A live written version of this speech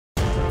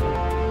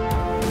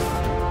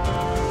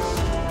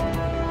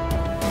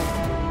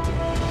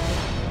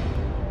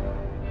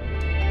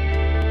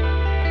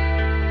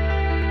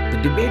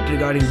debate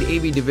regarding the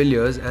AB De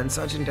Villiers and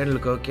Sachin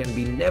Tendulkar can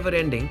be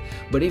never-ending,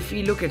 but if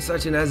we look at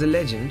Sachin as a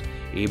legend,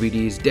 ABD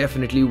is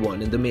definitely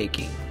one in the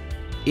making.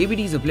 ABD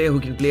is a player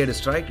who can play at a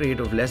strike rate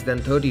of less than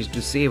 30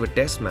 to save a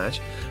test match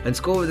and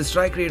score with a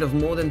strike rate of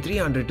more than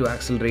 300 to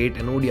accelerate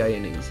an ODI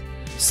innings.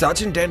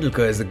 Sachin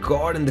Tendulkar is a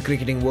god in the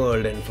cricketing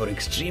world, and for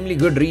extremely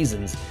good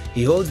reasons.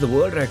 He holds the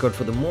world record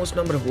for the most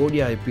number of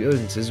ODI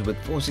appearances with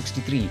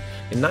 463.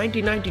 In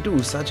 1992,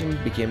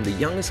 Sachin became the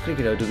youngest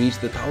cricketer to reach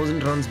the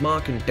 1000 runs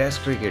mark in Test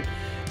cricket.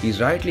 He's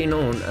rightly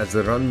known as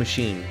the run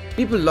machine.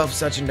 People love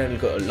Sachin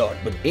Tendulkar a lot,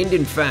 but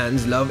Indian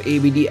fans love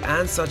ABD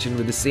and Sachin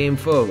with the same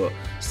fervour,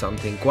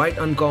 something quite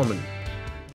uncommon.